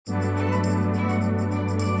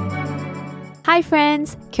Hi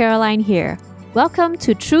friends, Caroline here. Welcome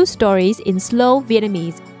to True Stories in Slow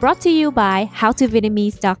Vietnamese, brought to you by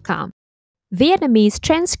howtovietnamese.com. Vietnamese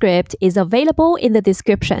transcript is available in the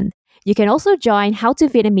description. You can also join How to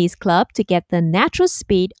Vietnamese Club to get the natural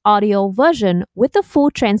speed audio version with the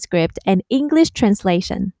full transcript and English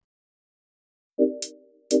translation.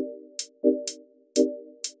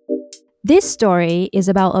 This story is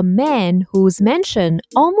about a man whose mansion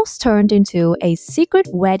almost turned into a secret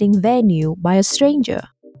wedding venue by a stranger.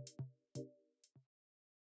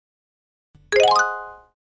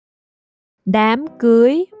 Đám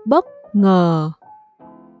cưới bất ngờ.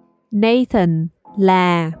 Nathan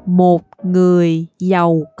là một người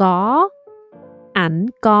giàu có. Ảnh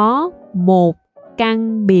có một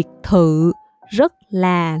căn biệt thự rất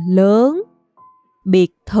là lớn.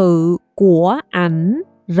 Biệt thự của ảnh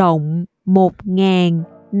rộng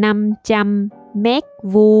 1.500 mét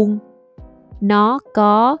vuông. Nó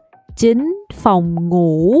có 9 phòng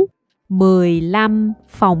ngủ, 15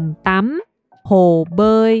 phòng tắm, hồ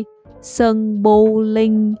bơi, sân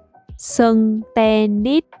bowling, sân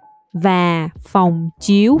tennis và phòng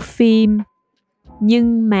chiếu phim.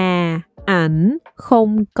 Nhưng mà ảnh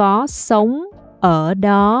không có sống ở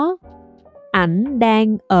đó. Ảnh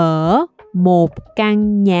đang ở một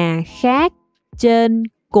căn nhà khác trên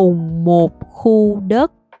cùng một khu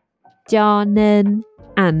đất, cho nên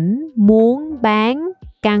ảnh muốn bán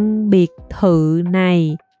căn biệt thự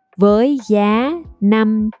này với giá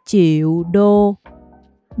 5 triệu đô.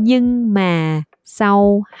 Nhưng mà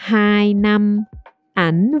sau 2 năm,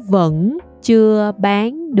 ảnh vẫn chưa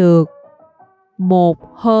bán được. Một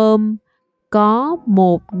hôm, có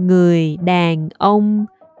một người đàn ông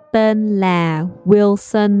tên là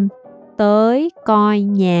Wilson tới coi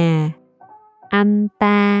nhà. Anh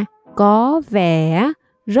ta có vẻ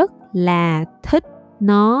rất là thích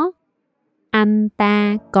nó. Anh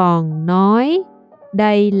ta còn nói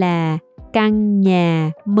đây là căn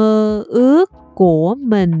nhà mơ ước của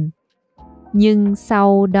mình. Nhưng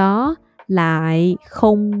sau đó lại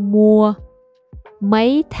không mua.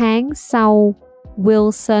 Mấy tháng sau,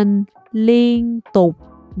 Wilson liên tục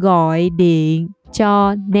gọi điện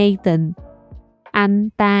cho Nathan. Anh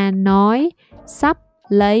ta nói sắp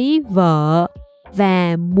lấy vợ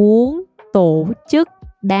và muốn tổ chức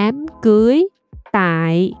đám cưới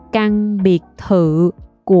tại căn biệt thự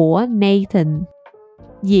của Nathan.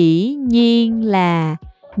 Dĩ nhiên là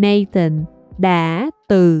Nathan đã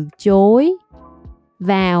từ chối.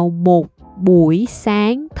 Vào một buổi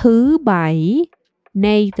sáng thứ Bảy,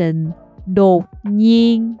 Nathan đột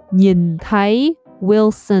nhiên nhìn thấy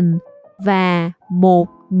Wilson và một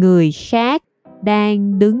người khác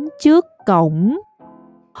đang đứng trước cổng.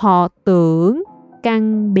 Họ tưởng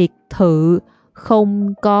căn biệt thự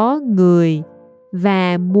không có người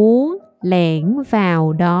và muốn lẻn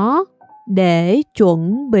vào đó để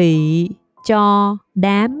chuẩn bị cho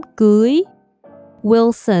đám cưới.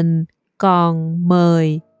 Wilson còn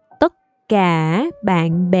mời tất cả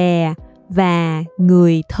bạn bè và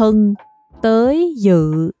người thân tới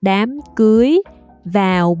dự đám cưới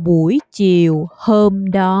vào buổi chiều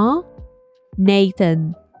hôm đó.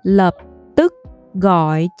 Nathan lập tức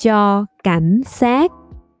gọi cho cảnh sát.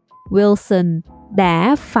 Wilson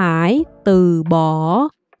đã phải từ bỏ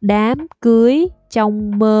đám cưới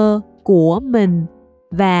trong mơ của mình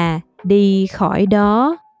và đi khỏi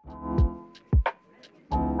đó.